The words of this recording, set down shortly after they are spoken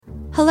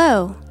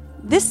Hello.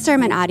 This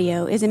sermon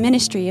audio is a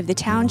ministry of the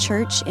Town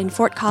Church in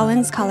Fort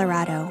Collins,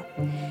 Colorado.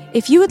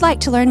 If you would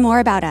like to learn more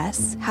about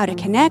us, how to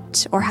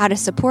connect, or how to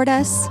support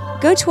us,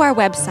 go to our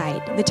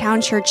website,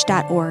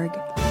 thetownchurch.org.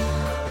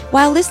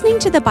 While listening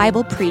to the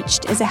Bible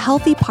preached is a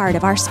healthy part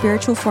of our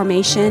spiritual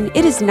formation,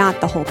 it is not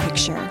the whole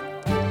picture.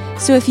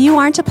 So if you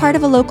aren't a part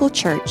of a local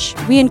church,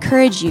 we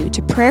encourage you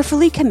to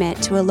prayerfully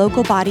commit to a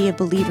local body of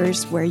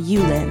believers where you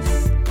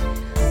live.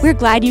 We're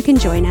glad you can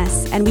join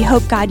us, and we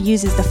hope God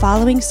uses the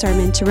following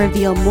sermon to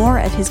reveal more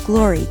of His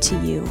glory to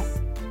you.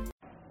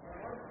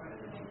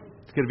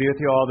 It's good to be with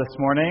you all this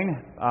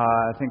morning.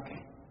 I think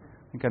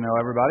I know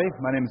everybody.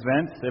 My name's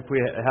Vince. If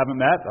we haven't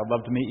met, I'd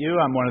love to meet you.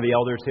 I'm one of the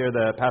elders here,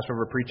 the pastor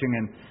over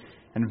preaching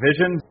and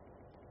vision.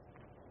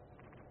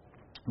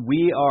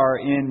 We are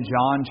in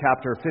John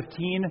chapter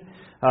 15,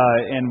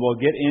 and we'll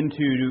get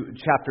into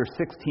chapter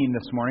 16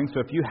 this morning. So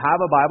if you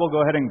have a Bible,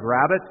 go ahead and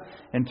grab it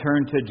and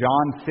turn to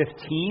John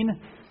 15.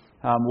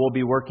 We'll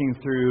be working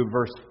through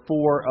verse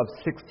 4 of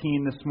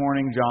 16 this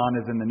morning. John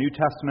is in the New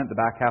Testament, the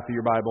back half of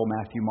your Bible,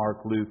 Matthew,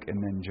 Mark, Luke,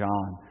 and then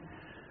John.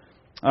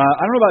 I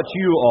don't know about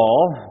you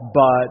all,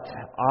 but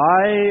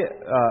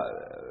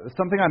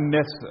something I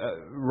miss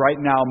right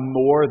now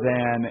more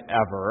than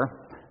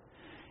ever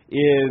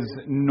is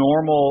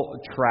normal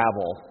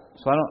travel.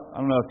 So I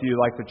don't know if you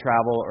like to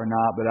travel or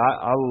not, but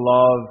I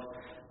love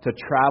to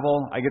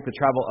travel. I get to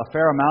travel a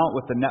fair amount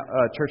with the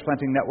church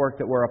planting network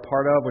that we're a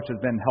part of, which has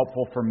been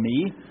helpful for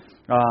me.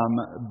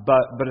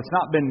 But it's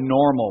not been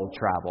normal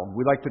travel.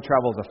 We like to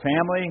travel as a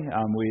family.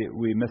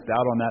 We missed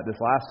out on that this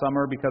last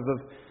summer because of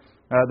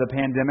the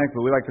pandemic,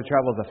 but we like to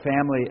travel as a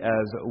family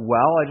as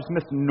well. I just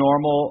miss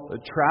normal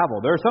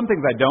travel. There are some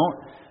things I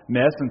don't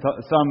miss, and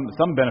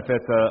some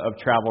benefits of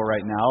travel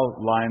right now.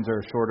 Lines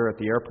are shorter at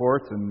the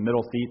airports, and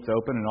middle seats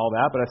open, and all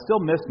that. But I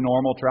still miss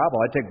normal travel.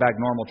 I take back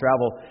normal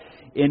travel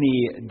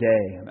any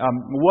day.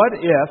 What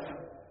if?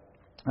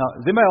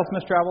 Does anybody else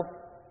miss travel?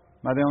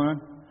 Am I the only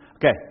one?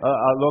 Okay,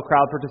 a little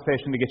crowd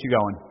participation to get you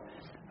going,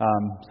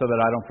 so that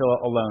I don't feel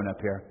alone up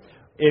here.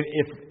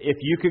 If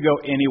you could go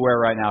anywhere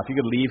right now, if you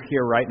could leave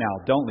here right now,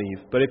 don't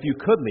leave, but if you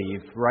could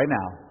leave right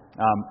now,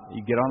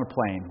 you get on a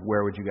plane,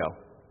 where would you go?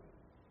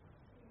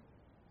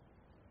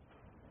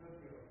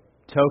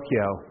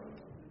 Tokyo.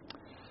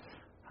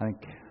 I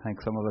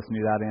think some of us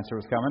knew that answer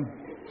was coming.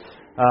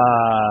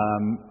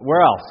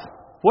 Where else?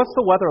 What's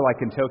the weather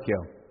like in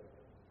Tokyo?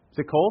 Is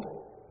it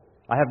cold?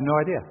 I have no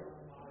idea.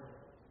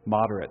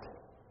 Moderate.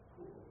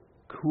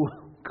 Cool.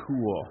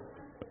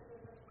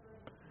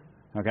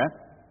 Okay.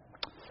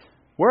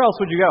 Where else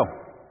would you go?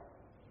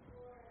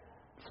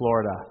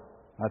 Florida.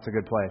 That's a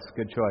good place.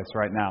 Good choice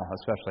right now,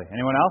 especially.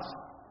 Anyone else?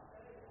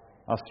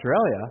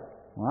 Australia?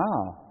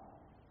 Wow.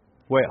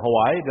 Wait,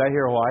 Hawaii? Did I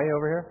hear Hawaii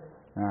over here?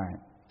 All right.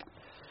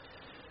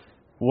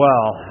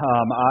 Well,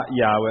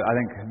 I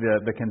think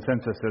the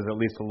consensus is at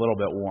least a little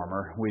bit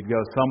warmer. We'd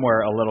go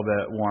somewhere a little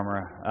bit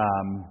warmer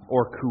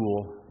or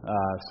cool.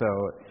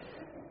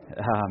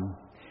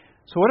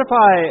 So what if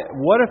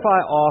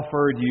I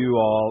offered you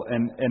all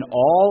an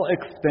all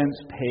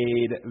expense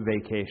paid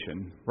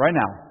vacation right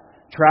now?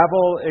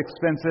 Travel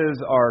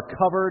expenses are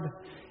covered.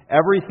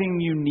 Everything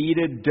you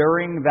needed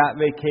during that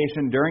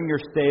vacation, during your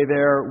stay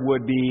there,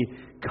 would be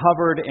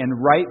covered and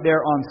right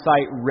there on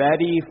site,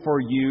 ready for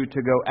you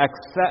to go,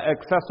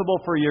 accessible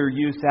for your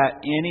use at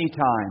any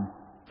time.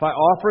 If I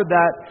offered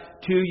that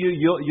to you,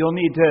 you'll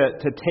need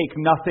to take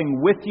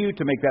nothing with you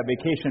to make that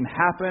vacation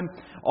happen.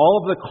 All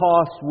of the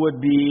costs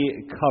would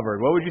be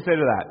covered. What would you say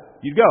to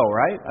that? You'd go,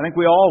 right? I think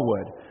we all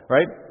would,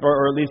 right?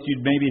 Or at least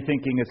you'd maybe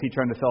thinking, is he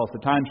trying to sell us the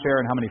timeshare,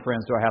 and how many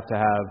friends do I have to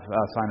have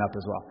sign up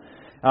as well?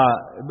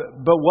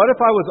 But what if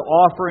I was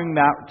offering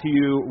that to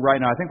you right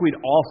now? I think we'd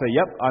all say,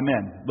 yep, I'm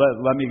in.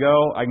 Let me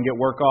go. I can get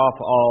work off.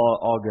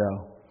 I'll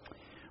go.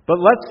 But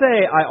let's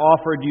say I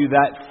offered you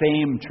that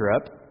same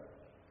trip,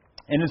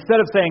 and instead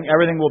of saying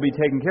everything will be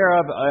taken care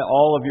of,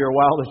 all of your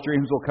wildest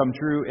dreams will come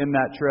true in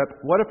that trip,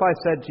 what if I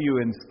said to you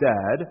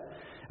instead,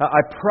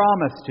 I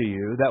promise to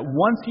you that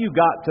once you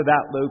got to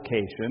that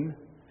location,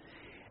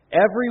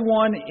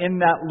 everyone in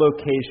that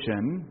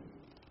location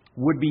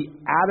would be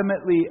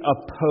adamantly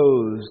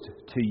opposed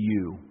to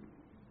you.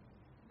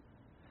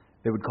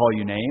 They would call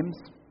you names.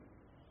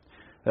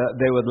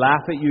 They would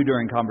laugh at you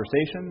during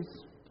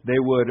conversations. They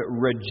would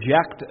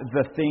reject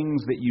the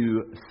things that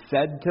you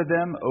said to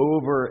them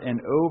over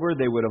and over.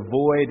 They would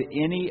avoid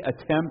any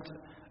attempt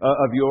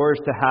of yours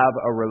to have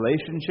a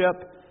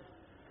relationship.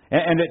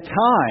 And at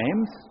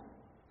times,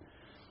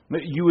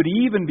 you would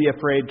even be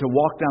afraid to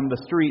walk down the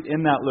street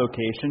in that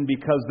location,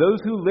 because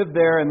those who lived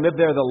there and lived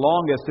there the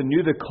longest and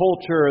knew the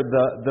culture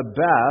the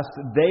best,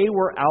 they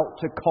were out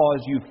to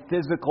cause you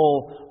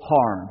physical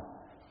harm.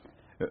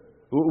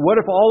 What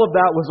if all of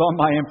that was on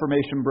my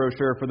information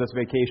brochure for this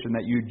vacation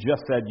that you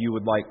just said you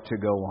would like to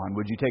go on?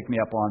 Would you take me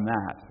up on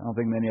that? I don't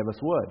think many of us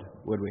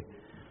would we?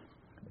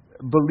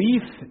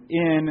 Belief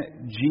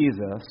in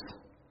Jesus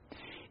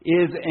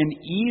is an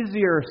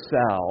easier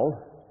sell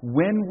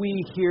when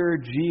we hear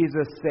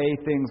Jesus say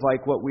things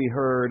like what we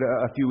heard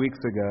a few weeks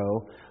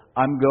ago,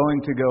 I'm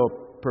going to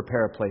go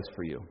prepare a place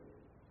for you.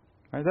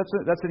 Right?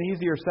 That's an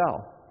easier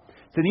sell.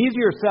 It's an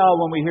easier sell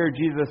when we hear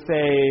Jesus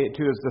say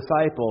to his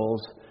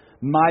disciples,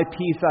 "My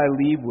peace I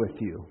leave with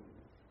you.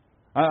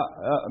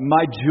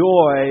 My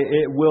joy,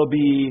 it will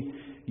be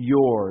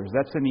yours."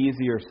 That's an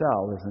easier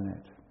sell, isn't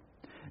it?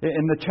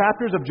 In the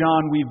chapters of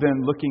John we've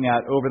been looking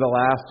at over the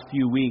last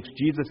few weeks,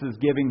 Jesus is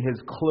giving his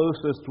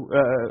closing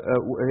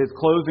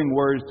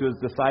words to his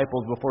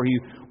disciples before he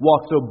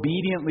walks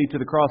obediently to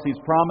the cross. He's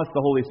promised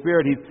the Holy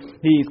Spirit.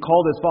 He's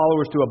called his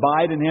followers to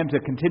abide in him, to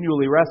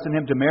continually rest in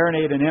him, to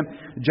marinate in him.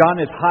 John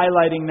is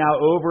highlighting now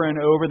over and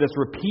over this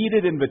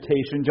repeated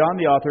invitation. John,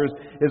 the author,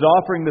 is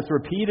offering this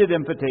repeated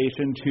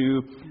invitation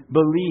to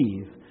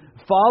believe.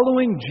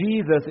 Following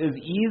Jesus is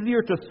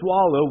easier to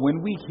swallow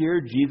when we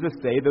hear Jesus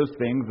say those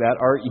things that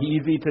are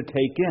easy to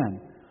take in.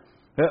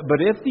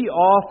 But if the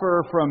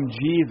offer from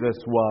Jesus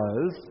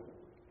was,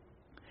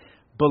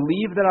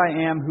 "Believe that I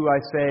am who I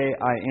say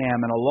I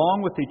am, and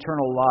along with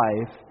eternal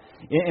life,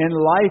 in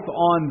life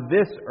on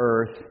this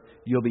earth,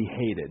 you'll be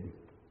hated.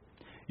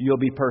 You'll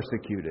be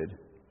persecuted.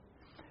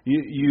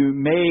 You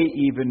may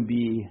even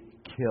be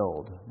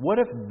killed." What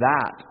if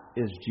that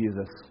is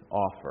Jesus'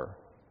 offer?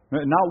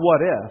 Not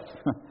what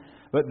if.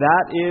 But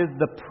that is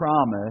the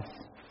promise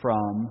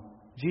from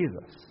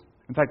Jesus.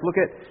 In fact, look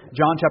at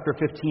John chapter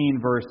 15,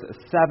 verse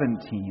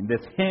 17,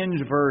 this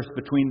hinge verse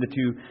between the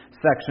two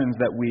sections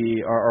that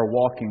we are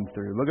walking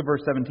through. Look at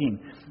verse 17.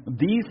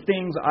 "These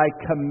things I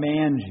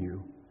command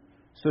you,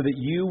 so that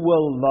you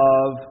will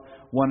love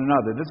one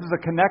another." This is a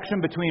connection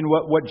between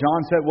what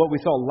John said, what we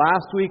saw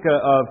last week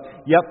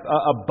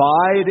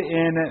abide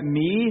in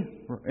me,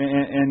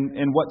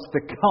 and what's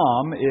to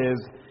come is,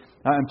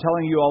 I'm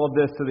telling you all of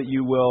this so that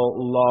you will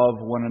love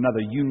one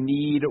another. You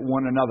need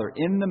one another.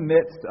 In the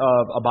midst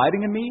of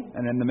abiding in me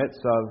and in the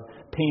midst of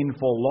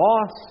painful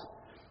loss,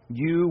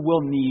 you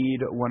will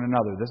need one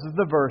another. This is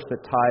the verse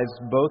that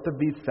ties both of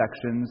these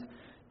sections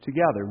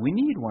together. We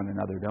need one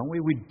another, don't we?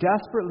 We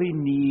desperately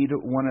need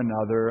one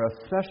another,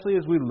 especially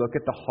as we look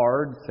at the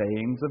hard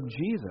sayings of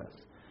Jesus.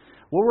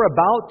 What we're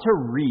about to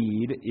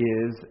read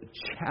is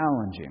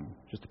challenging,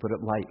 just to put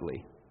it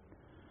lightly.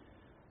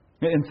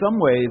 In some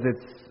ways,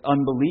 it's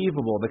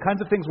unbelievable. The kinds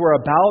of things we're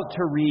about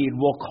to read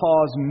will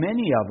cause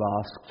many of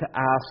us to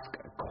ask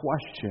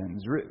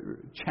questions,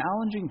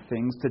 challenging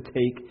things to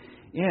take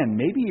in,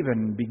 maybe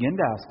even begin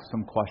to ask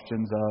some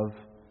questions of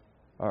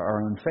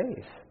our own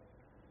faith.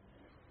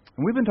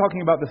 And we've been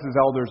talking about this as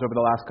elders over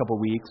the last couple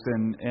of weeks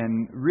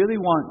and really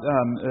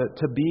want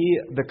to be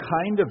the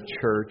kind of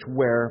church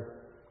where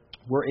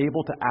we're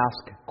able to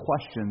ask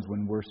questions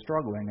when we're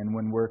struggling and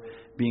when we're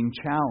being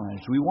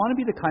challenged. We want to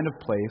be the kind of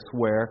place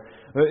where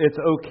it's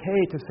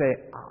okay to say,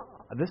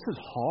 "This is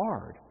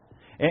hard."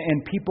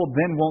 And people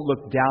then won't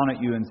look down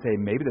at you and say,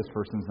 "Maybe this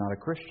person's not a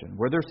Christian."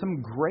 Where there's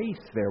some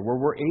grace there, where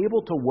we're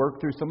able to work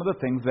through some of the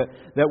things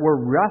that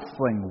we're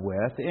wrestling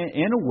with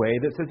in a way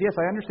that says, "Yes,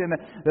 I understand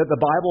that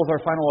the Bible is our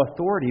final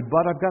authority,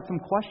 but I've got some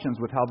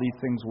questions with how these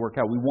things work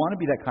out." We want to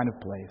be that kind of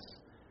place.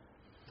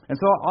 And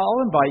so I'll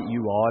invite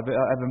you all,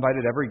 I've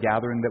invited every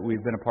gathering that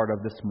we've been a part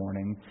of this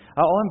morning,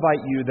 I'll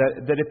invite you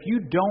that if you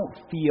don't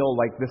feel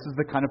like this is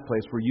the kind of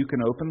place where you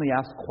can openly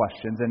ask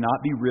questions and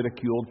not be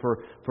ridiculed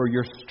for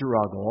your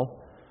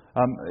struggle,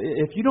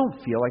 if you don't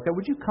feel like that,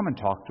 would you come and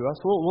talk to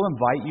us? We'll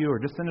invite you, or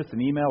just send us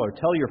an email, or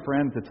tell your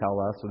friend to tell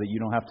us so that you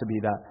don't have to be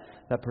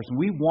that person.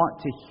 We want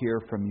to hear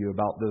from you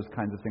about those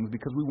kinds of things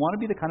because we want to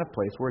be the kind of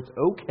place where it's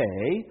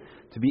okay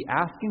to be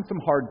asking some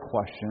hard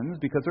questions,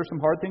 because there's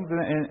some hard things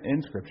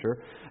in Scripture,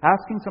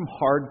 asking some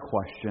hard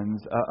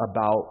questions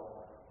about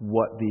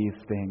what these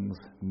things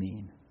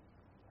mean.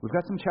 We've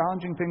got some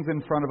challenging things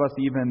in front of us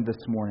even this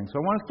morning. So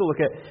I want us to look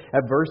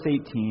at verse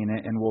 18,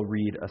 and we'll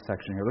read a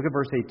section here. Look at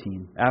verse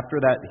 18. After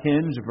that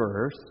hinge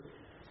verse,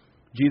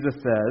 Jesus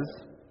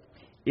says,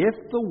 "If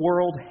the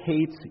world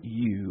hates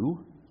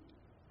you,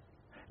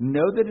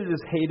 know that it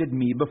has hated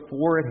me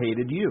before it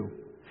hated you.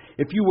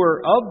 If you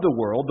were of the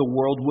world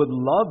would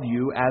love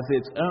you as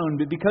its own.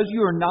 But because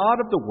you are not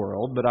of the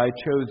world, but I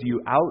chose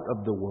you out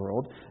of the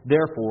world,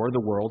 therefore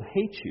the world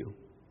hates you.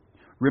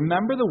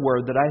 Remember the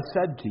word that I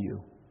said to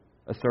you.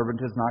 A servant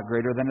is not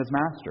greater than his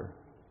master.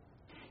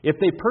 If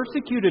they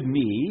persecuted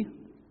me,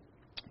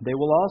 they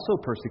will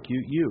also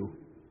persecute you.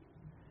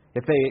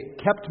 If they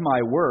kept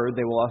my word,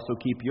 they will also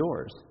keep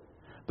yours.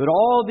 But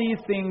all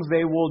these things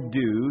they will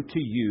do to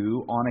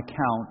you on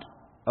account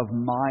of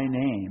my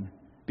name,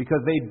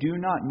 because they do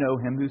not know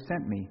him who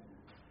sent me.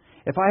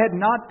 If I had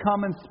not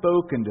come and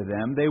spoken to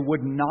them, they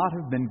would not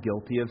have been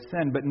guilty of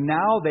sin. But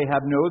now they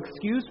have no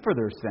excuse for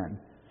their sin.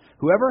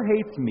 Whoever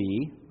hates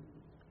me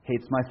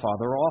hates my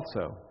Father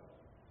also.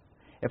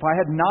 If I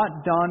had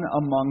not done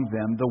among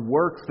them the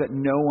works that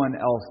no one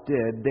else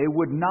did, they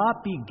would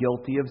not be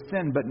guilty of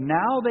sin. But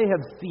now they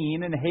have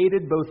seen and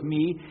hated both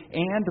me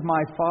and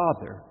my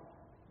Father.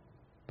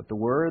 But the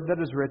word that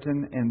is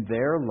written in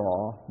their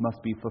law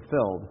must be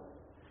fulfilled.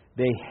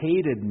 They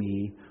hated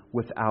me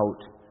without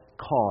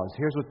cause."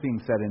 Here's what's being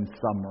said in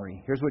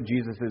summary. Here's what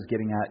Jesus is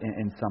getting at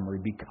in summary.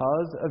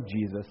 Because of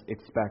Jesus,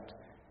 expect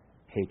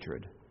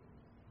hatred.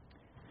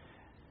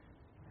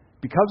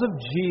 Because of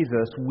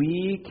Jesus,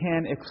 we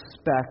can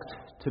expect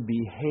to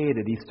be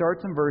hated. He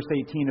starts in verse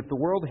 18, if the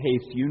world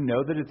hates you,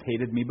 know that it's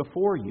hated me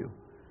before you.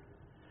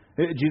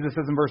 Jesus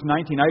says in verse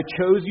 19, I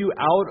chose you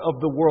out of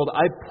the world.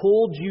 I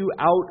pulled you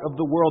out of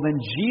the world. And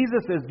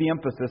Jesus is the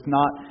emphasis,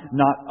 not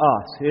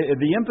us.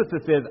 The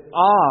emphasis is,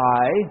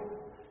 I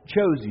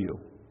chose you.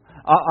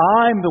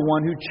 I'm the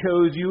one who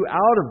chose you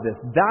out of this.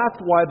 That's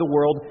why the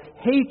world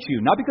hates you.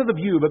 Not because of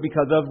you, but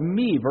because of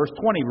me. Verse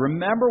 20,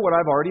 remember what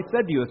I've already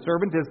said to you. A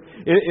servant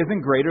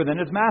isn't greater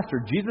than his master.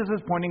 Jesus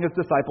is pointing his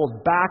disciples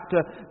back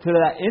to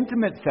that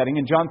intimate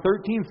setting in John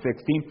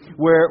 13:16,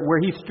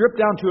 where he stripped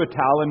down to a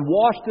towel and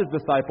washed his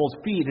disciples'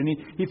 feet. And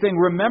he's saying,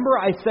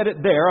 remember I said it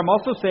there. I'm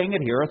also saying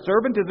it here. A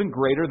servant isn't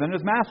greater than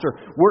his master.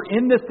 We're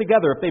in this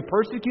together. If they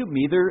persecute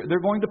me,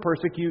 they're going to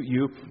persecute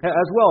you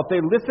as well. If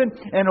they listen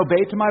and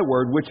obey to my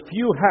word, which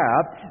few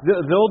have,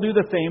 they'll do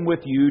the same with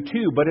you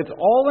too. But it's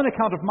all on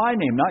account of my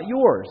name, not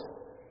yours.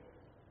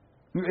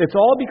 It's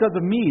all because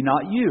of me,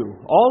 not you.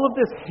 All of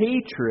this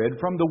hatred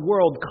from the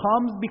world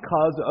comes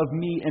because of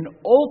me, and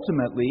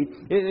ultimately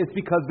it's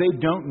because they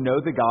don't know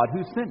the God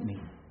who sent me.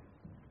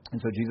 And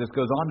so Jesus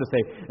goes on to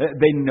say,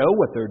 they know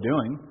what they're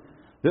doing.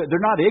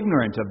 They're not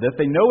ignorant of this.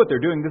 They know what they're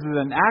doing. This is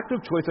an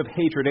active choice of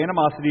hatred,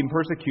 animosity, and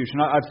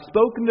persecution. I've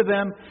spoken to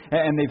them,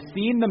 and they've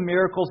seen the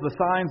miracles, the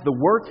signs, the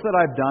works that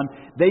I've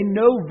done. They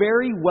know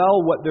very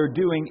well what they're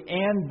doing,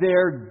 and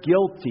they're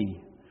guilty.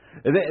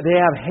 They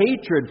have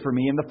hatred for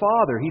me and the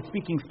Father. He's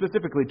speaking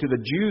specifically to the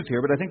Jews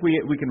here, but I think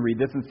we can read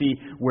this and see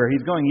where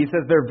he's going. He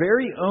says, their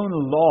very own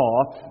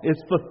law is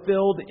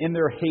fulfilled in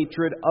their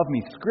hatred of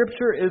me.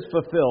 Scripture is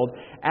fulfilled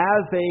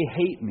as they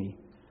hate me.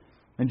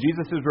 And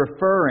Jesus is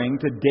referring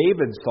to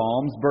David's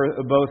Psalms,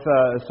 both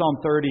Psalm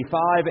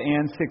 35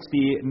 and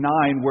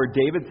 69, where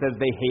David says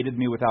they hated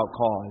me without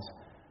cause.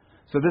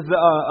 So this is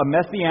a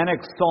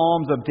messianic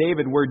Psalms of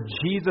David where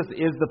Jesus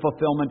is the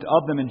fulfillment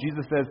of them. And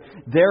Jesus says,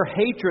 their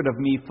hatred of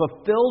me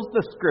fulfills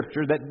the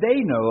Scripture that they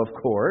know, of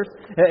course.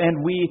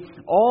 And we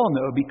all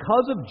know,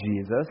 because of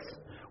Jesus,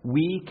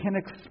 we can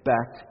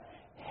expect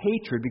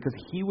hatred because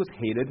he was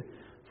hated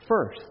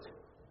first.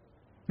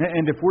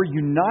 And if we're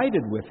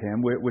united with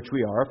him, which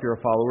we are, if you're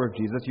a follower of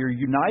Jesus, you're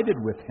united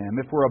with him.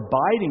 If we're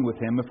abiding with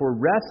him, if we're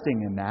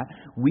resting in that,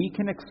 we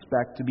can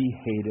expect to be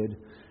hated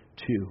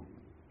too.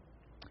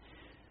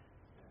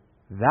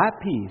 That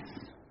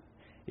peace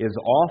is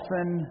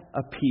often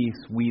a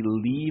peace we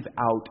leave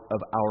out of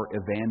our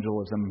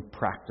evangelism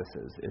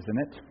practices, isn't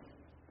it?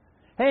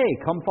 Hey,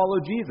 come follow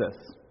Jesus.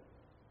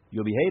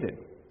 You'll be hated.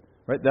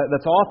 Right?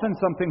 That's often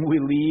something we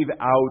leave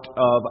out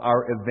of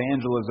our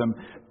evangelism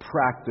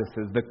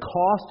practices. The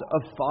cost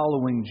of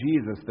following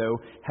Jesus, though,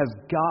 has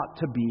got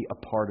to be a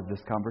part of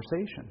this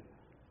conversation.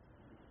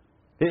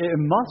 It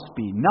must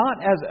be, not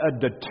as a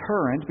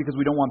deterrent because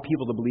we don't want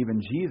people to believe in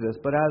Jesus,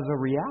 but as a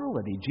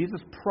reality.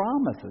 Jesus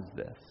promises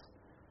this.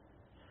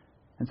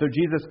 And so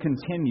Jesus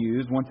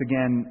continues, once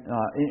again,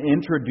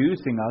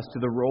 introducing us to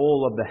the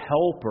role of the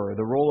Helper,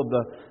 the role of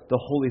the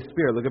Holy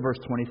Spirit. Look at verse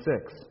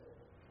 26.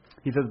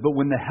 He says, but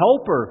when the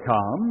Helper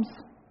comes,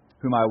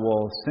 whom I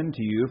will send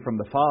to you from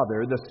the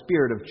Father, the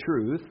Spirit of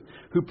truth,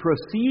 who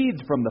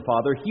proceeds from the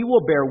Father, he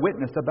will bear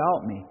witness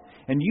about me.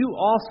 And you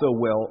also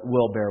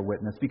will bear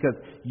witness, because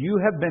you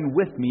have been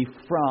with me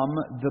from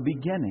the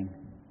beginning.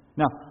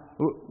 Now,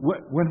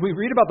 when we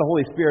read about the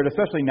Holy Spirit,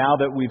 especially now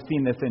that we've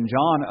seen this in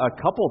John a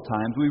couple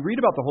times, we read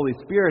about the Holy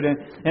Spirit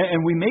and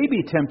we may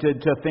be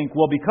tempted to think,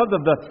 well, because of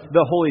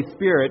the Holy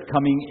Spirit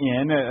coming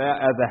in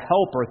as a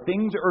helper,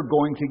 things are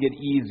going to get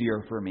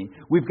easier for me.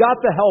 We've got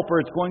the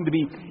helper, it's going to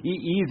be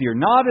easier.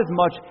 Not as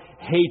much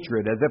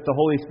hatred as if the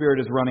Holy Spirit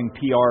is running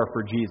PR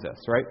for Jesus,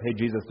 right? Hey,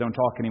 Jesus, don't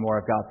talk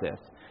anymore, I've got this.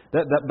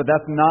 But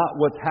that's not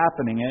what's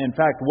happening. And in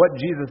fact, what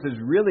Jesus is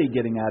really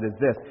getting at is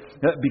this.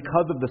 That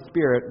because of the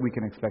Spirit, we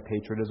can expect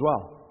hatred as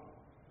well.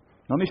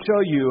 Let me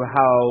show you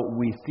how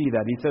we see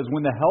that. He says,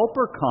 when the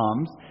Helper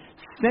comes,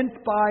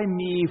 sent by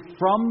me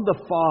from the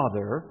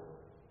Father,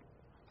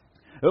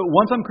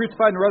 once I'm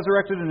crucified and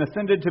resurrected and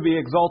ascended to be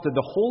exalted,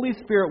 the Holy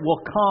Spirit will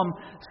come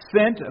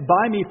sent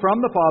by me from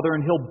the Father,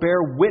 and he'll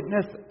bear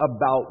witness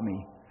about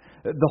me.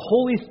 The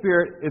Holy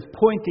Spirit is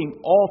pointing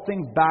all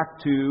things back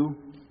to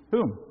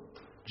whom?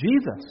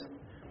 Jesus,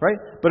 right?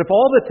 But if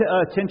all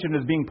the attention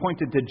is being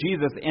pointed to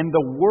Jesus and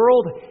the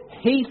world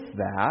hates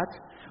that,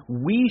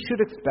 we should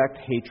expect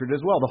hatred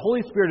as well. The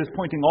Holy Spirit is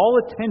pointing all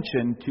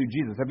attention to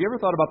Jesus. Have you ever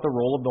thought about the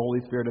role of the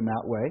Holy Spirit in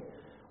that way?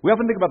 We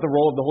often think about the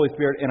role of the Holy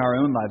Spirit in our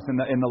own lives, in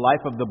the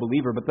life of the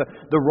believer. But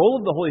the role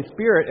of the Holy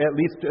Spirit, at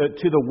least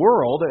to the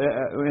world,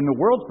 in the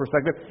world's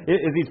perspective,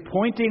 is he's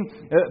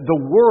pointing the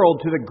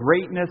world to the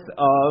greatness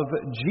of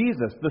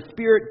Jesus. The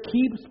Spirit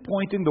keeps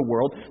pointing the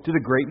world to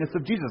the greatness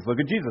of Jesus. Look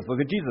at Jesus, look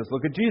at Jesus,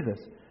 look at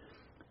Jesus.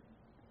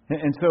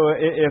 And so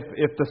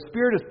if the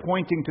Spirit is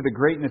pointing to the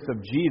greatness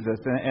of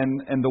Jesus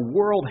and the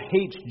world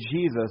hates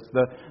Jesus,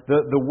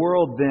 the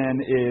world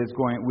then is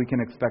going, we can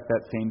expect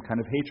that same kind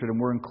of hatred, and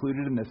we're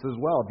included in this as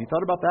well. Have you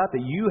thought about that?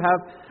 That you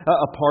have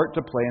a part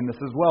to play in this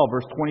as well.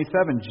 Verse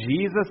 27,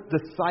 Jesus'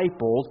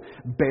 disciples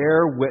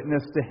bear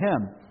witness to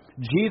him.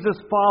 Jesus'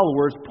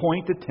 followers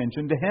point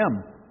attention to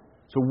Him.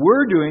 So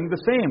we're doing the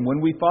same. When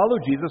we follow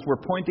Jesus,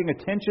 we're pointing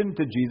attention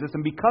to Jesus,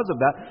 and because of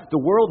that, the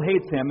world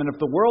hates Him. And if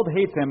the world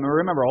hates Him, and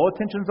remember, all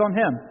attention's on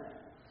Him.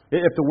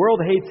 If the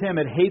world hates Him,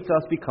 it hates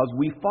us because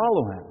we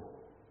follow Him.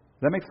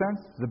 Does that make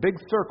sense? There's a big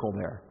circle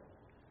there.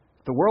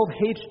 If the world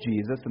hates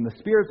Jesus, and the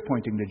Spirit's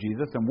pointing to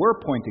Jesus, and we're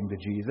pointing to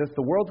Jesus,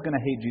 the world's going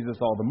to hate Jesus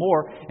all the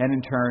more, and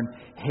in turn,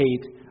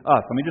 hate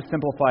us. Let me just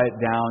simplify it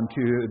down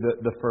to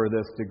the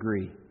furthest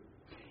degree.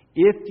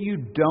 If you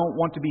don't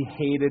want to be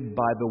hated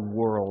by the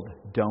world,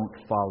 don't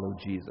follow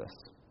Jesus.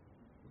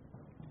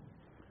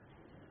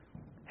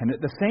 And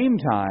at the same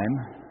time,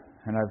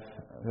 and I've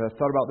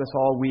thought about this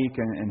all week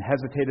and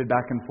hesitated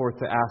back and forth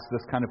to ask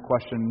this kind of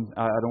question.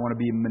 I don't want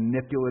to be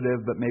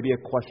manipulative, but maybe a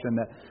question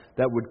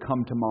that would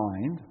come to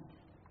mind.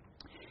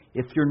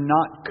 If you're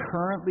not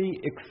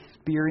currently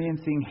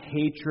experiencing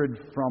hatred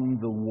from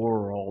the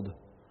world,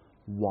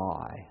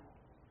 why?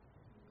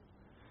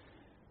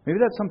 Maybe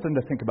that's something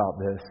to think about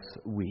this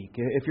week.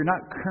 If you're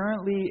not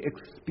currently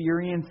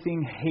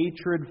experiencing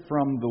hatred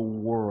from the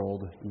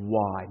world,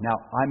 why? Now,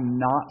 I'm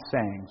not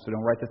saying, so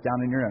don't write this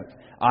down in your notes,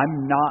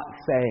 I'm not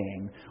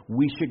saying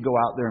we should go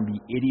out there and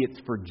be idiots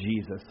for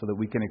Jesus so that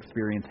we can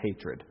experience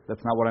hatred.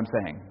 That's not what I'm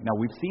saying. Now,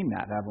 we've seen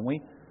that, haven't we?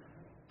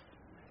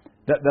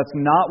 That's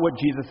not what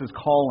Jesus is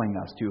calling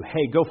us to.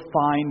 Hey, go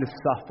find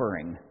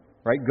suffering,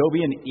 right? Go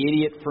be an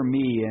idiot for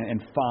me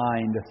and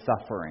find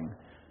suffering.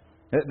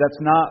 That's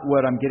not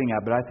what I'm getting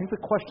at, but I think the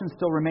question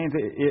still remains,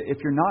 if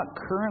you're not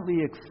currently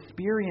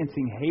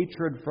experiencing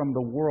hatred from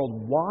the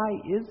world, why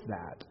is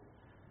that?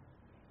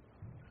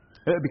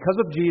 Because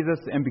of Jesus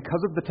and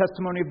because of the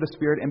testimony of the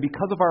Spirit and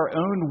because of our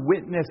own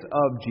witness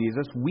of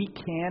Jesus, we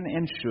can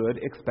and should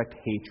expect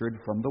hatred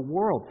from the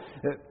world.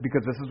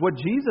 Because this is what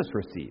Jesus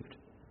received.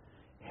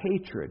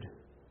 Hatred.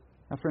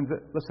 Now, friends,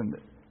 listen,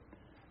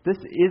 this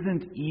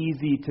isn't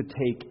easy to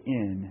take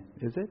in,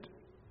 is it?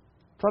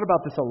 I thought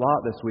about this a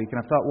lot this week, and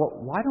I thought,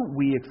 well, why don't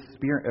we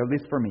experience, at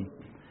least for me,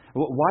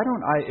 why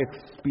don't I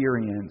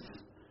experience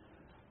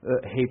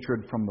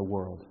hatred from the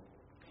world?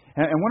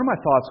 And one of my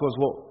thoughts was,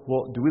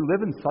 well, do we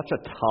live in such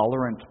a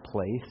tolerant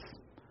place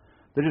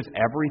that just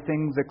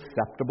everything's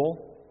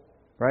acceptable,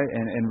 right?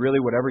 And really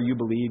whatever you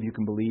believe, you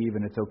can believe,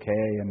 and it's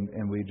okay,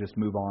 and we just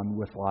move on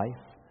with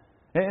life?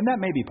 And that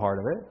may be part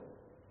of it.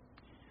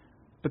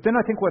 But then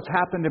I think what's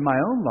happened in my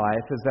own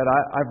life is that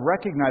I've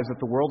recognized that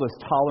the world is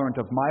tolerant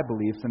of my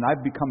beliefs, and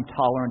I've become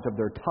tolerant of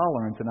their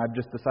tolerance, and I've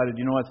just decided,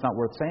 you know what, it's not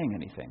worth saying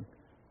anything.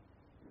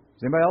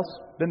 Has anybody else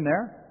been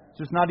there? It's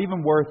just not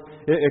even worth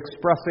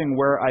expressing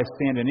where I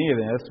stand in any of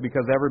this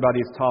because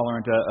everybody's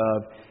tolerant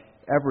of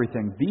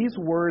everything. These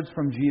words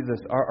from Jesus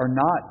are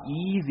not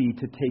easy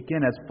to take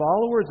in. As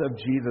followers of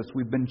Jesus,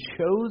 we've been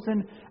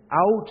chosen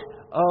out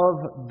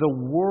of the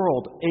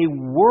world, a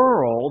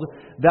world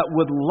that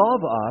would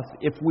love us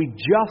if we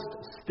just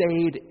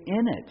stayed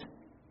in it.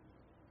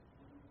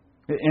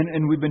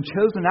 And we've been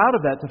chosen out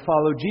of that to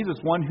follow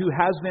Jesus, one who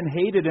has been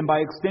hated, and by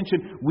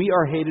extension, we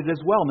are hated as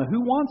well. Now,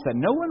 who wants that?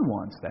 No one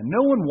wants that.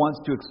 No one wants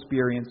to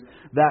experience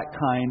that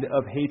kind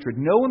of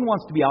hatred. No one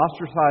wants to be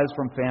ostracized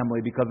from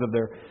family because of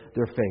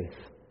their faith.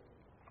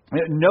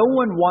 No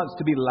one wants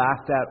to be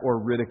laughed at or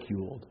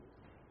ridiculed.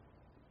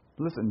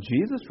 Listen,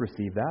 Jesus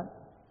received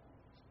that.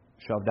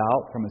 Shoved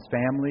out from his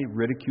family,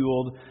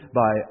 ridiculed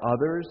by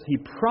others. He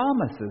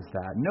promises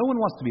that. No one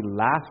wants to be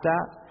laughed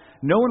at.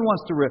 No one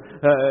wants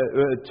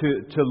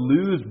to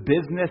lose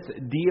business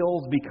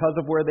deals because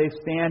of where they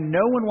stand.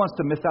 No one wants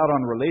to miss out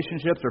on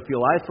relationships or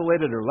feel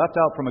isolated or left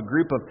out from a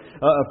group of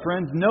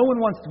friends. No one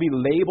wants to be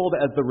labeled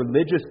as the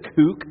religious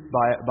kook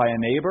by a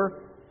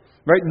neighbor.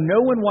 Right?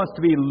 No one wants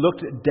to be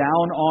looked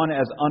down on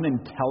as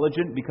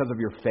unintelligent because of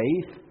your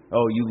faith.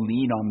 Oh, you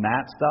lean on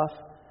that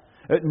stuff.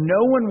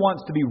 No one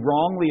wants to be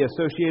wrongly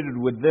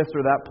associated with this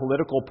or that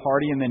political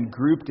party and then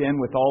grouped in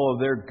with all of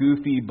their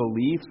goofy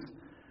beliefs.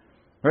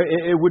 Right?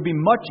 It would be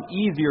much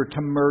easier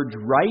to merge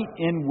right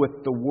in with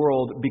the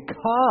world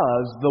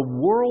because the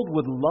world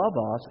would love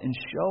us and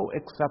show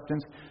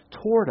acceptance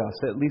toward us,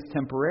 at least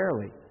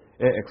temporarily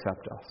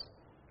accept us.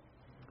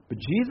 But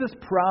Jesus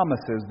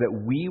promises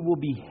that we will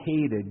be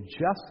hated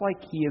just like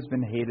He has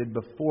been hated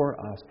before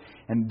us.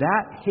 And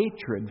that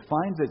hatred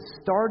finds its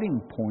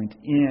starting point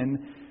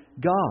in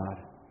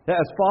God. As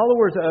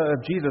followers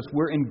of Jesus,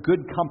 we're in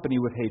good company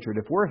with hatred.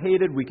 If we're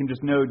hated, we can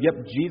just know, yep,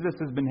 Jesus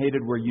has been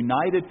hated. We're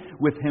united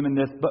with Him in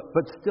this. But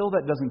still,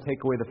 that doesn't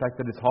take away the fact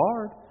that it's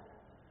hard.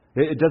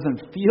 It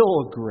doesn't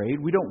feel great.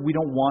 We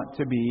don't want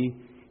to be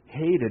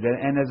hated.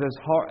 And as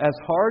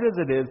hard as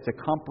it is to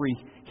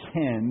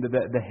comprehend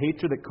the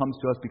hatred that comes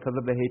to us because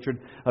of the hatred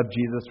of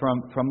Jesus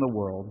from the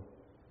world,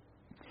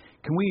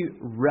 can we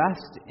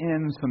rest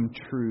in some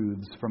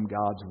truths from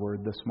God's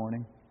Word this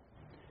morning?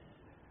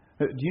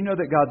 Do you know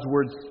that God's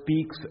Word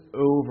speaks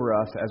over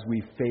us as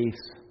we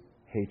face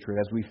hatred,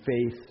 as we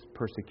face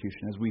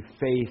persecution, as we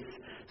face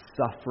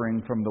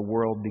suffering from the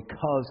world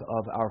because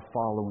of our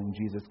following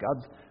Jesus?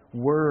 God's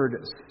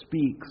Word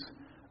speaks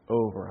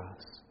over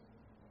us.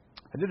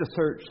 I did a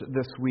search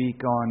this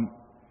week on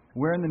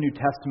Where in the New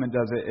Testament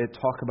does it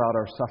talk about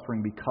our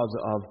suffering because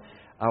of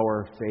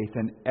our faith?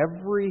 And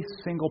every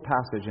single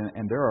passage,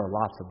 and there are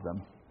lots of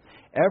them,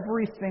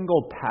 every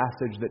single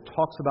passage that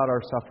talks about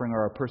our suffering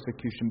or our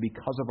persecution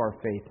because of our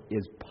faith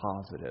is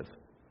positive.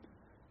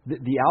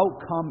 The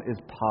outcome is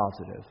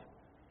positive.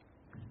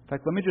 In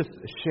fact, let me just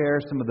share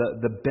some of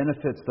the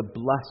benefits, the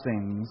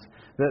blessings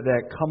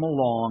that come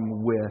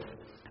along with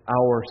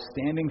our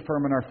standing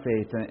firm in our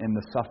faith and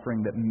the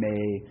suffering that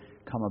may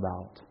come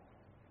about.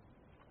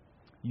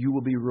 You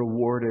will be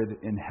rewarded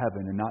in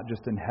heaven, and not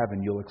just in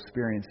heaven. You'll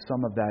experience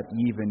some of that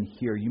even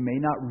here. You may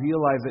not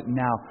realize it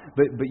now,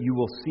 but you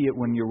will see it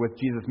when you're with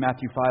Jesus.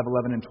 Matthew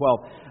 5:11 and 12.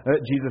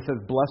 Jesus says,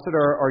 "Blessed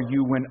are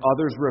you when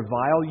others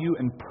revile you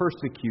and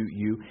persecute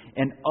you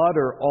and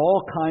utter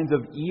all kinds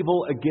of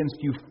evil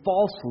against you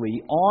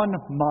falsely on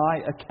my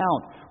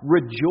account.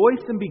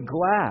 Rejoice and be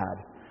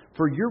glad,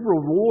 for your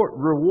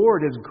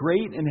reward is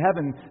great in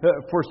heaven,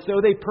 for so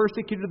they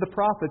persecuted the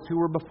prophets who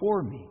were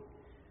before me."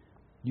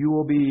 You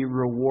will be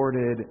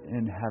rewarded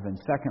in heaven.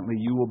 Secondly,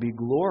 you will be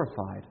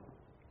glorified.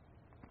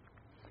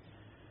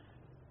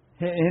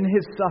 In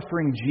His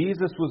suffering,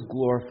 Jesus was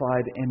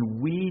glorified, and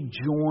we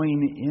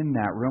join in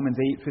that. Romans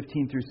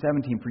 8:15 through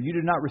 17. "For you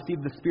did not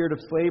receive the spirit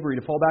of slavery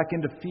to fall back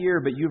into fear,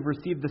 but you have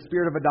received the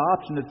spirit of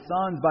adoption as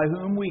sons, by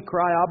whom we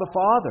cry, Abba,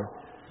 Father.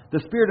 The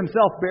Spirit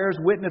Himself bears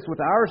witness with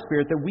our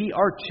spirit that we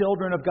are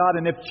children of God,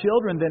 and if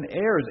children, then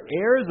heirs,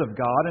 heirs of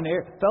God, and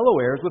fellow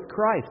heirs with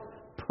Christ,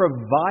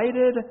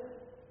 provided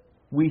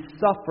we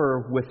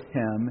suffer with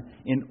Him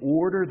in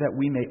order that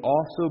we may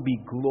also be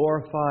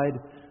glorified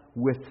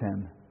with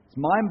Him." It's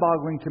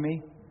mind-boggling to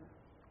me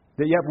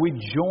that yet we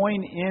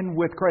join in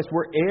with Christ.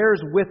 We're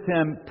heirs with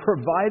Him,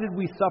 provided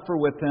we suffer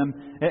with Him,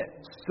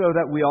 so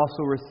that we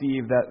also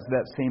receive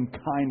that same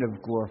kind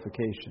of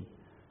glorification.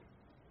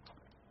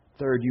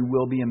 Third, you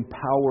will be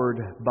empowered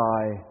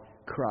by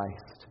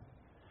Christ.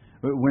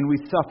 When we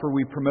suffer,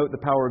 we promote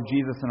the power of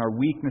Jesus, and our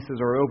weaknesses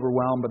are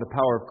overwhelmed by the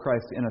power of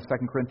Christ. In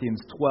 2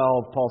 Corinthians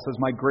 12, Paul says,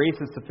 "My grace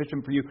is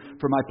sufficient for you,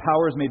 for my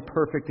power is made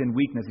perfect in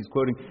weakness." He's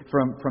quoting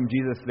from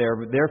Jesus there.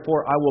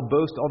 "Therefore, I will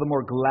boast all the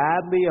more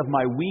gladly of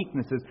my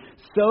weaknesses,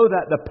 so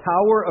that the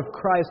power of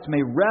Christ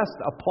may rest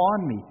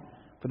upon me.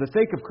 For the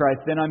sake of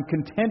Christ, then I'm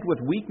content with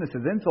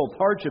weaknesses, insults,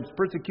 hardships,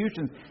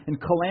 persecutions, and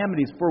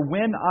calamities. For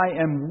when I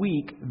am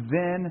weak,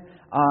 then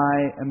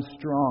I am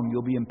strong."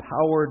 You'll be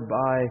empowered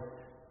by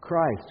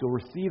Christ. You'll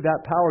receive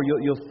that power.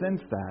 You'll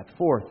sense that.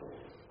 Fourth,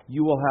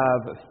 you will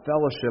have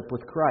fellowship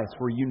with Christ.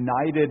 We're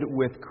united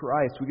with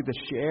Christ. We get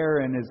to share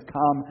in His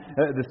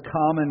this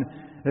common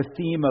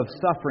theme of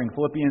suffering.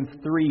 Philippians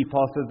 3,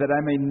 Paul says, "That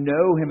I may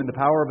know Him in the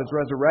power of His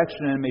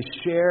resurrection and may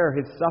share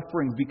His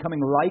sufferings,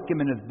 becoming like Him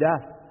in His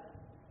death,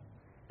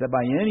 that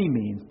by any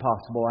means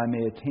possible I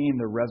may attain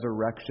the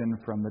resurrection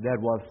from the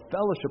dead." We'll have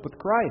fellowship with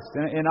Christ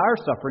in our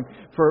suffering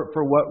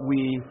for what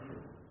we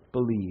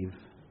believe.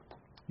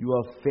 You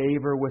will have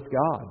favor with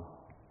God.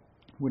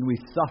 When we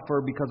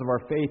suffer because of our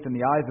faith in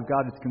the eyes of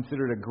God, it's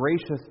considered a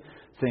gracious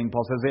thing.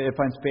 Paul says it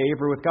finds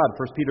favor with God.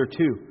 1 Peter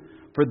 2.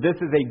 "For this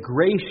is a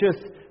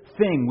gracious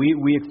thing."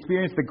 We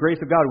experience the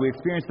grace of God. We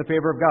experience the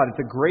favor of God.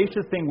 It's a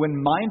gracious thing when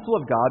mindful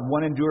of God,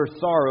 one endures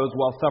sorrows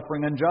while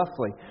suffering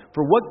unjustly.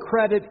 "For what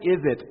credit is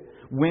it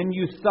when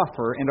you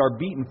suffer and are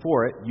beaten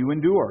for it, you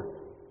endure?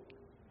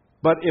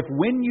 But if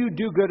when you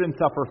do good and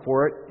suffer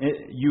for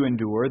it, you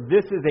endure,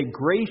 this is a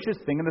gracious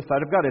thing in the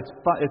sight of God."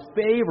 It's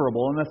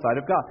favorable in the sight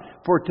of God.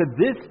 "For to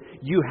this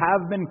you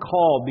have been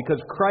called,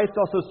 because Christ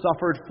also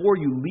suffered for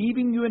you,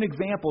 leaving you an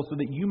example so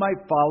that you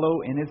might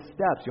follow in His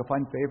steps." You'll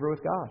find favor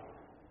with God.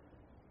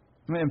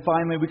 And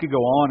finally, we could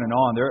go on and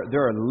on.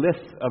 There are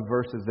lists of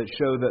verses that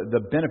show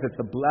the benefits,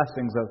 the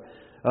blessings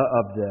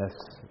of this.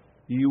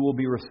 You will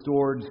be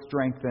restored,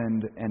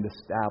 strengthened, and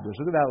established.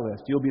 Look at that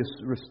list. You'll be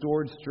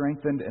restored,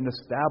 strengthened, and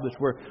established.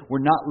 We're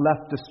not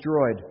left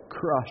destroyed,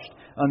 crushed,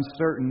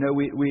 uncertain. No,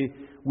 we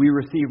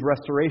receive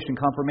restoration,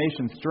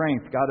 confirmation,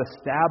 strength, God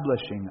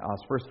establishing us.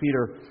 1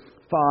 Peter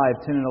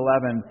 5, 10 and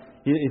 11,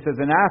 he says,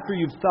 "And after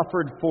you've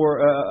suffered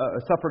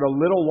a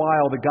little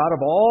while, the God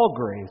of all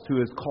grace, who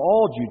has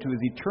called you to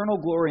His eternal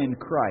glory in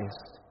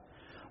Christ,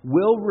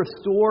 will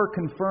restore,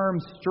 confirm,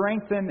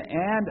 strengthen,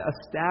 and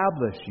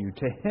establish you.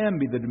 To Him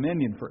be the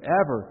dominion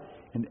forever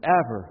and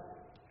ever.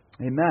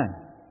 Amen."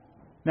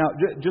 Now,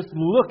 just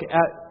look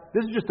at,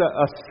 this is just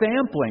a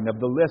sampling of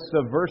the list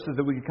of verses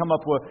that we could come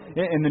up with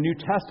in the New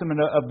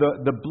Testament of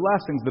the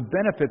blessings, the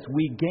benefits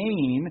we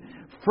gain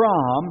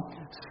from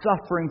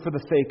suffering for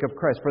the sake of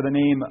Christ, for the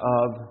name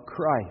of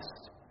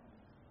Christ.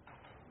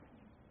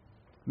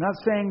 I'm not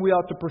saying we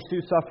ought to pursue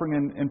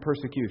suffering and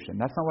persecution.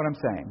 That's not what I'm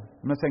saying.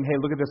 I'm not saying, hey,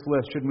 look at this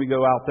list. Shouldn't we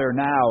go out there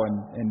now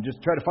and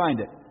just try to find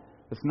it?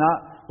 That's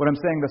not what I'm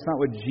saying. That's not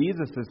what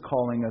Jesus is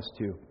calling us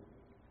to.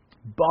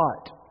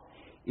 But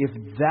if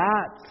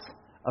that's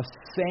a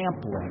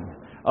sampling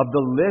of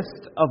the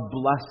list of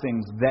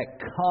blessings that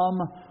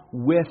come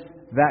with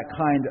that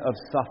kind of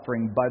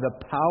suffering by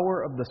the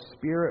power of the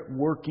Spirit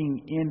working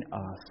in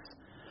us,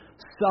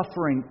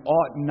 suffering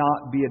ought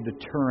not be a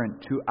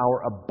deterrent to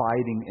our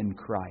abiding in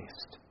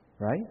Christ,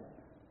 right?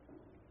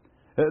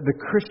 The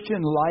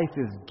Christian life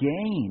is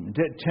gain.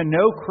 To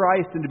know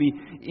Christ and to be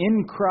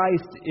in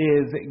Christ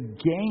is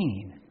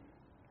gain.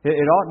 It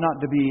ought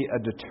not to be a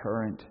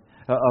deterrent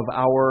of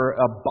our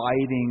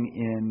abiding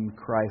in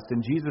Christ.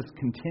 And Jesus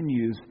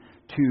continues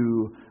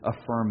to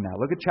affirm that.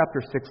 Look at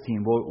chapter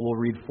 16. We'll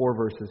read 4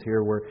 verses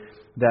here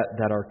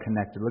that are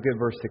connected. Look at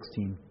verse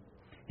 16.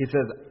 He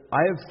says,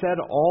 I have said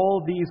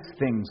all these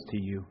things to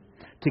you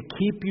to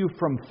keep you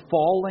from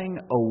falling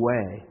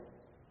away.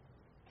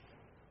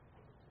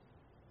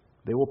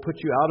 They will put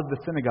you out of the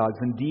synagogues.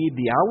 Indeed,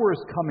 the hour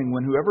is coming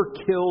when whoever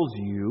kills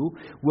you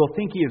will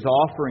think he is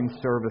offering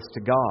service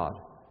to God.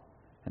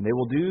 And they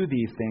will do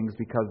these things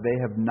because they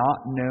have not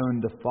known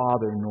the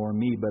Father nor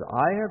me. But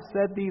I have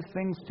said these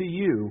things to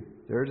you,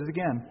 there it is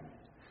again,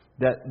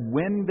 that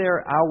when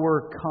their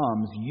hour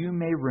comes, you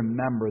may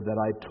remember that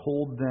I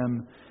told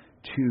them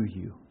to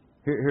you.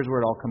 Here's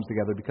where it all comes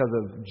together. Because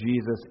of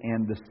Jesus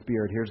and the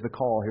Spirit. Here's the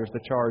call. Here's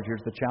the charge.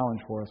 Here's the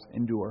challenge for us.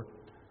 Endure.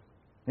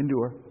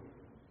 Endure.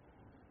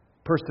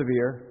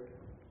 Persevere.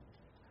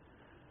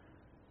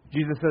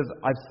 Jesus says,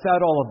 I've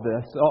said all of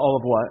this. All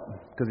of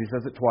what? Because he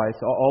says it twice.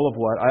 All of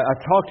what?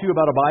 I've talked to you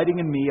about abiding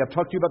in me. I've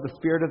talked to you about the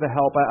Spirit of the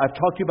help. I've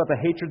talked to you about the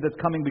hatred that's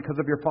coming because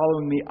of your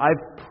following me.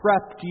 I've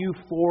prepped you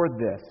for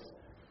this.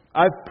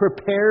 I've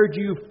prepared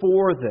you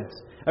for this.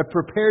 I've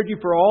prepared you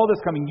for all this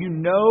coming. You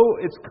know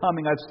it's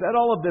coming. I've said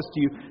all of this to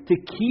you to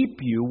keep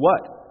you,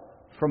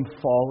 what? From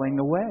falling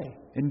away.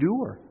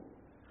 Endure.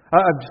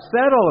 I've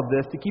said all of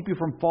this to keep you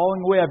from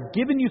falling away. I've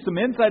given you some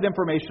inside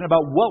information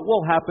about what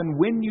will happen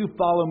when you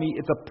follow me.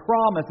 It's a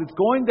promise. It's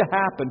going to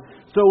happen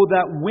so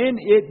that when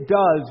it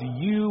does,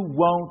 you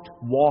won't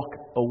walk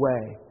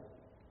away.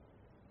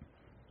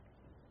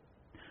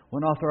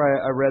 One author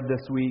I read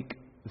this week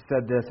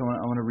said this. I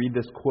want to read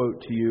this quote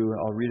to you.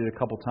 I'll read it a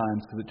couple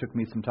times because it took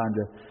me some time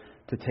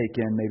to take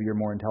in. Maybe you're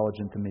more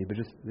intelligent than me, but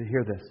just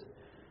hear this.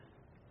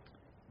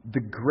 The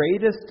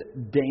greatest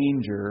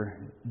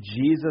danger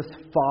Jesus'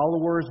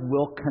 followers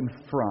will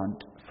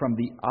confront from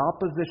the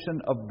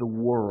opposition of the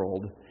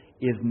world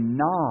is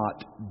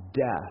not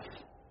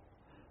death,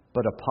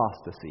 but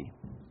apostasy.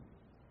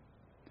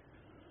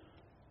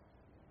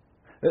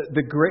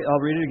 I'll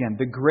read it again.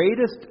 The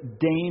greatest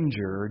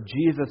danger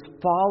Jesus'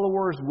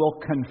 followers will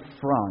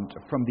confront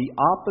from the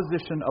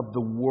opposition of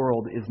the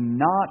world is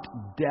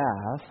not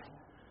death,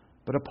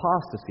 but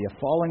apostasy, a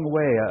falling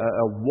away,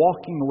 a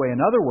walking away. In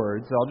other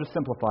words, I'll just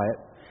simplify it.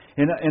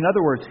 In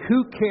other words,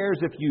 who cares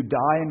if you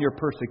die in your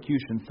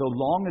persecution so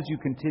long as you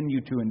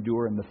continue to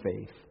endure in the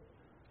faith?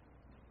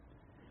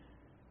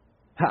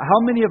 How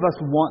many of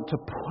us want to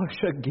push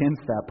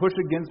against that, push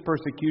against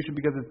persecution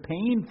because it's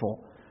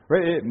painful?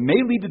 Right? It may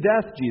lead to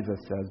death,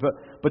 Jesus says,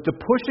 but to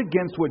push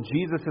against what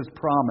Jesus has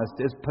promised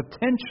is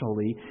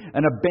potentially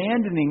an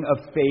abandoning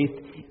of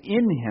faith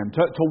in Him,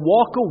 to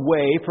walk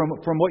away from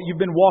what you've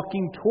been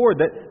walking toward,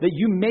 that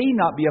you may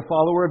not be a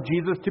follower of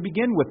Jesus to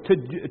begin with,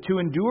 to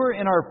endure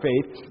in our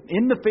faith,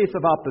 in the face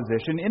of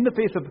opposition, in the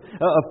face of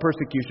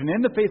persecution,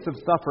 in the face of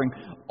suffering,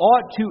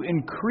 ought to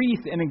increase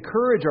and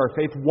encourage our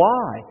faith.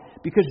 Why?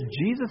 Because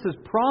Jesus has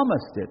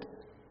promised it.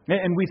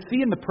 And we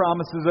see in the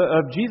promises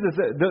of Jesus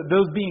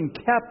those being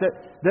kept,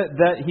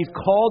 that He's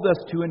called us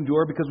to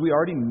endure because we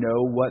already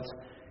know what's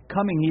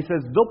coming. He says,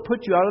 they'll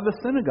put you out of the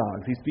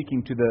synagogues. He's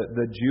speaking to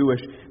the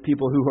Jewish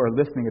people who are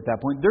listening at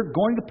that point. They're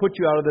going to put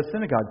you out of the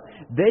synagogues.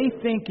 They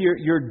think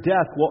your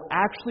death will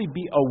actually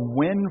be a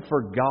win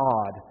for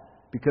God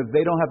because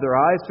they don't have their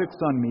eyes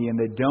fixed on me and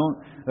they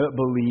don't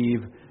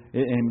believe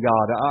in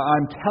God.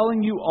 I'm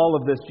telling you all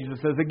of this, Jesus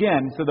says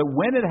again, so that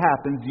when it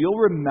happens, you'll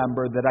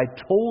remember that I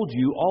told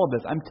you all of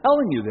this. I'm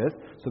telling you this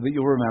so that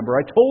you'll remember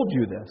I told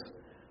you this.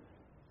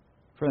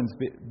 Friends,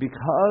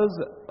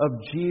 because of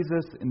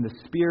Jesus and the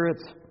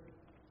Spirit's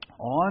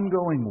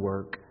ongoing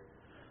work,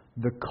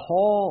 the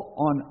call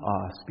on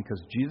us,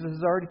 because Jesus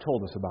has already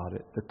told us about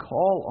it, the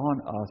call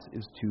on us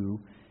is to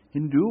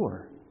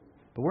endure.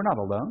 But we're not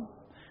alone.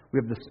 We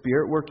have the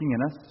Spirit working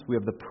in us. We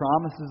have the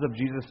promises of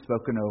Jesus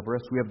spoken over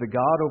us. We have the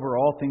God over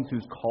all things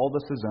who's called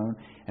us His own.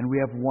 And we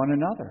have one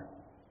another.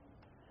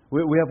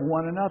 We have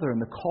one another.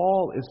 And the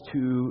call is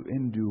to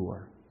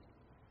endure.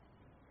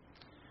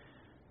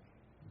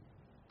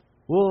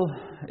 We'll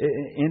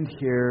end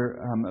here.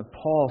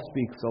 Paul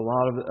speaks a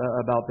lot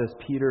about this.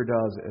 Peter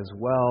does as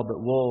well.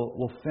 But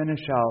we'll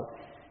finish out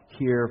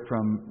here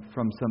from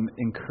some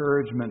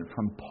encouragement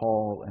from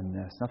Paul in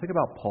this. Now think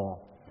about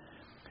Paul.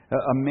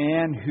 A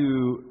man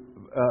who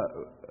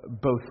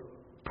both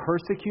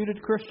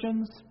persecuted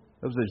Christians,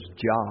 that was his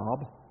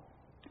job,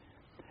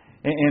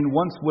 and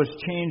once he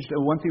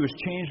was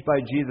changed by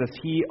Jesus,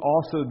 he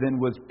also then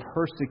was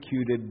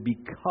persecuted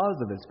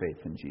because of his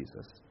faith in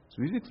Jesus.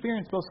 So he's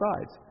experienced both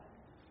sides.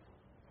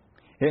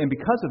 And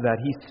because of that,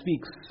 he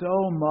speaks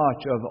so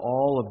much of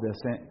all of this,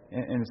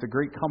 and it's a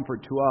great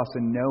comfort to us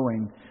in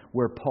knowing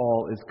where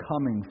Paul is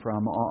coming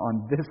from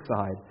on this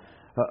side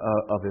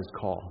of his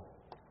call.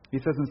 He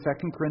says in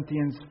 2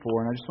 Corinthians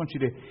 4, and I just want you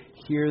to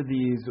hear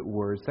these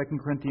words. 2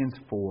 Corinthians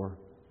 4.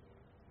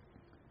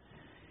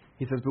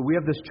 He says, but we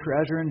have this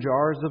treasure in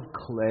jars of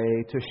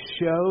clay to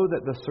show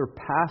that the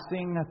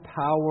surpassing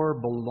power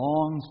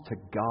belongs to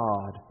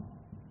God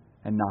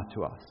and not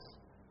to us.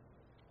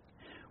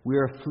 We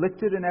are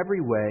afflicted in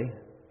every way,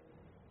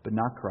 but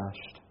not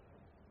crushed.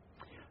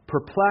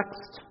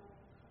 Perplexed,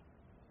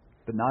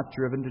 but not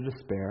driven to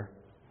despair.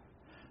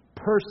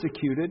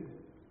 Persecuted,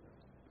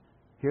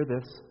 hear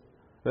this,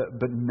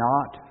 but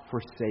not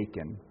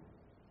forsaken.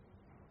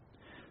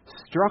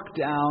 Struck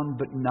down,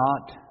 but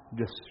not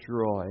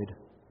destroyed.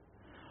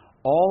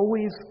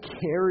 Always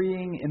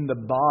carrying in the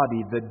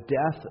body the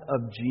death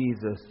of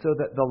Jesus, so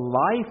that the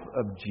life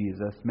of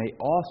Jesus may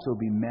also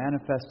be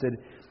manifested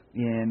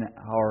in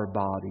our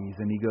bodies.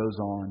 And he goes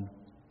on.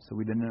 So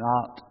we do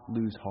not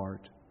lose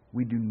heart.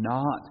 We do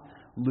not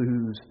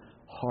lose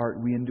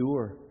heart. We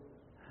endure.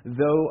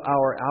 Though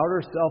our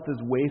outer self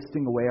is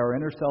wasting away, our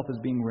inner self is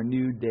being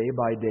renewed day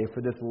by day,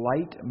 for this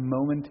light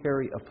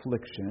momentary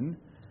affliction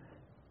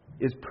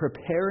is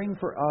preparing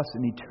for us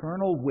an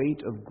eternal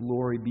weight of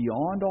glory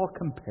beyond all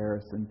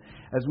comparison,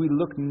 as we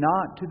look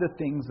not to the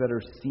things that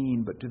are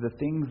seen, but to the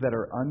things that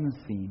are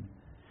unseen.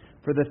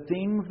 For the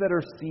things that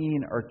are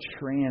seen are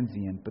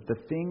transient, but the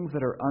things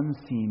that are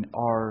unseen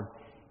are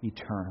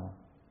eternal.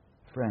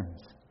 Friends,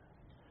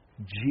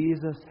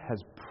 Jesus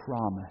has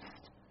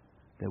promised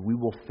that we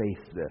will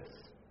face this,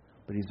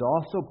 but He's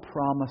also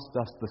promised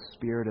us the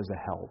Spirit as a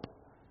help.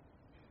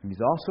 And He's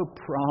also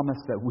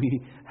promised that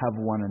we have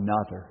one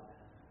another.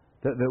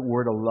 That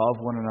we're to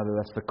love one another.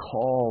 That's the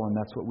call, and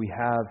that's what we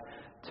have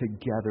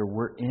together.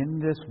 We're in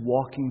this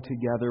walking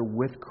together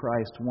with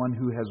Christ, one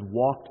who has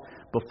walked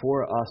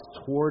before us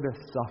toward a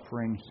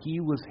suffering.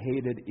 He was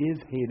hated, is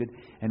hated,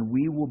 and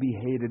we will be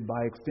hated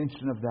by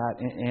extension of that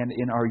and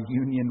in our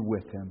union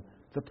with Him.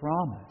 It's a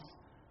promise.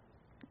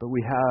 But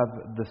we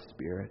have the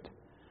Spirit.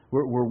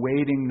 We're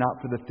waiting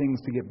not for the things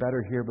to get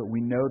better here, but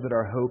we know that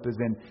our hope is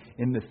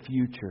in the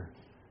future.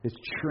 It's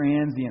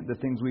transient,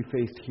 the things we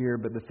face here,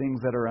 but the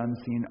things that are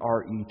unseen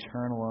are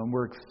eternal. And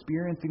we're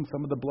experiencing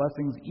some of the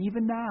blessings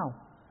even now.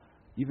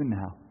 Even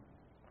now.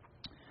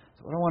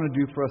 So what I want to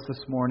do for us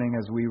this morning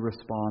as we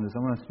respond is I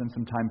want to spend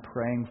some time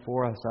praying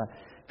for us.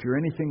 If you're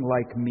anything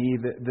like me,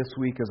 this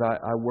week as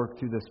I worked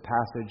through this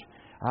passage,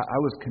 I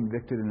was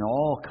convicted in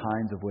all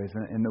kinds of ways.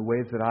 In the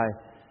ways that I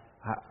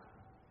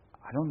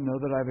don't know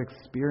that I've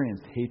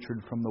experienced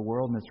hatred from the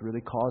world, and it's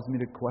really caused me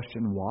to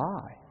question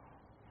why.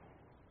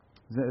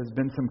 There's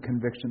been some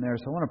conviction there.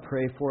 So I want to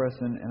pray for us,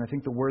 and I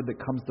think the word that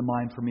comes to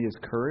mind for me is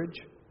courage.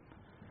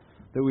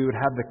 That we would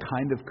have the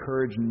kind of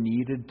courage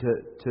needed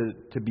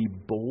to be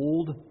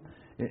bold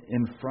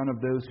in front of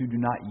those who do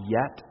not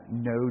yet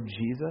know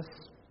Jesus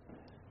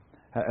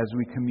as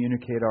we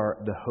communicate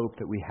the hope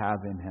that we have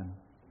in Him.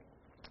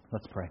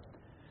 Let's pray.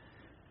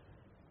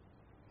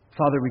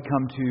 Father, we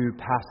come to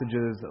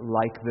passages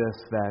like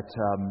this that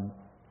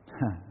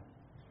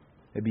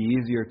it'd be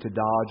easier to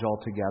dodge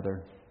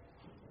altogether.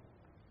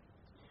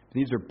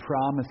 These are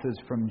promises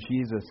from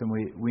Jesus, and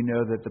we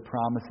know that the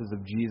promises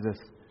of Jesus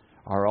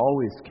are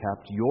always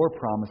kept. Your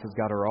promises,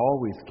 God, are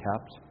always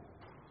kept.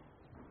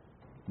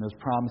 And those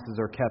promises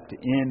are kept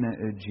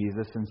in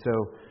Jesus. And so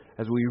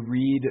as we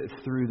read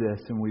through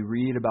this and we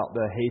read about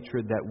the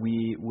hatred that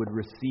we would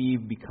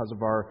receive because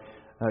of our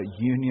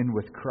union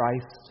with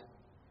Christ,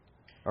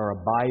 our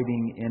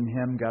abiding in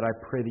Him, God, I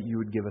pray that You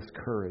would give us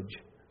courage.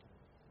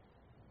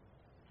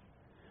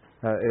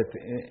 If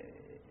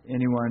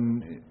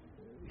anyone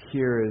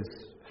here is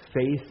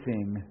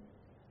facing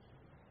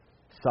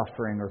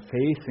suffering or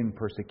facing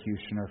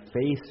persecution or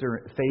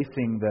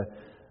facing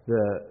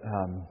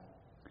the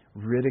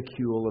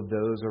ridicule of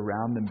those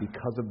around them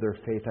because of their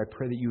faith, I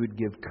pray that You would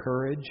give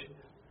courage.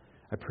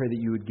 I pray that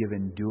You would give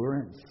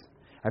endurance.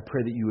 I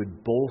pray that You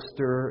would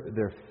bolster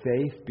their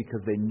faith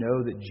because they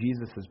know that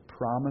Jesus has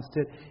promised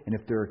it, and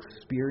if they're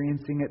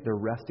experiencing it, they're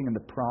resting in the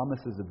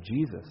promises of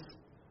Jesus.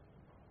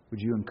 Would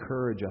You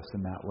encourage us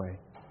in that way?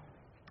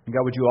 And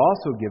God, would You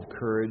also give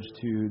courage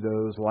to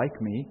those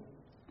like me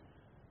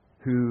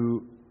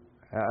who,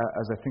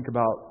 as I think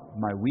about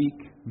my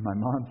week, my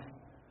month,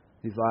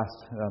 these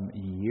last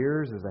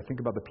years, as I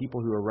think about the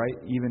people who are right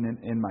even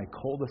in my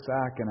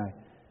cul-de-sac, and I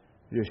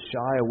just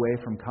shy away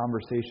from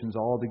conversations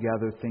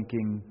altogether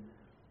thinking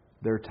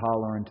they're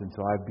tolerant, and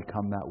so I've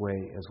become that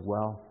way as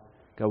well.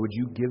 God, would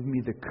You give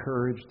me the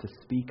courage to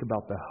speak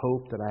about the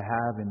hope that I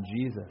have in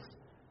Jesus?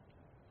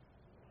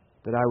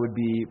 That I would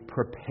be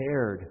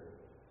prepared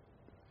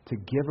to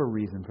give a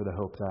reason for the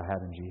hope that I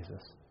have in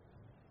Jesus.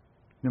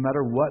 No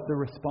matter what the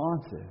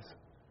response is.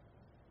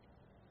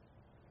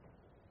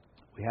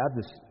 We have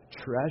this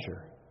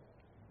treasure.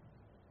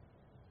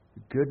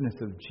 The goodness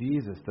of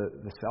Jesus,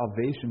 the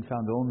salvation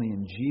found only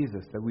in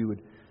Jesus, that we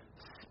would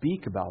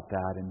speak about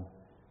that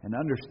and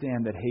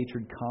understand that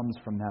hatred comes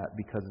from that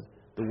because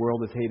the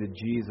world has hated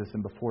Jesus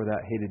and before that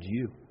hated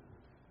You.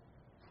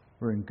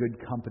 We're in good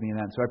company in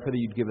that. So I pray that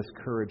You'd give us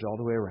courage all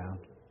the way around.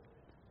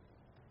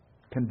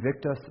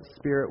 Convict us,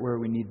 Spirit, where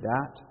we need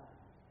that.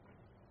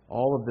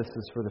 All of this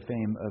is for the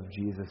fame of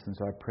Jesus, and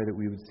so I pray that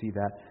we would see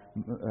that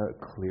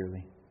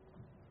clearly.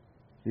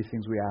 These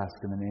things we ask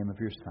in the name of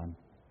Your Son.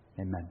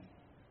 Amen.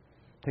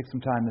 Take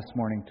some time this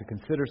morning to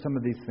consider some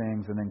of these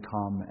things and then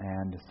come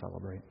and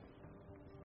celebrate.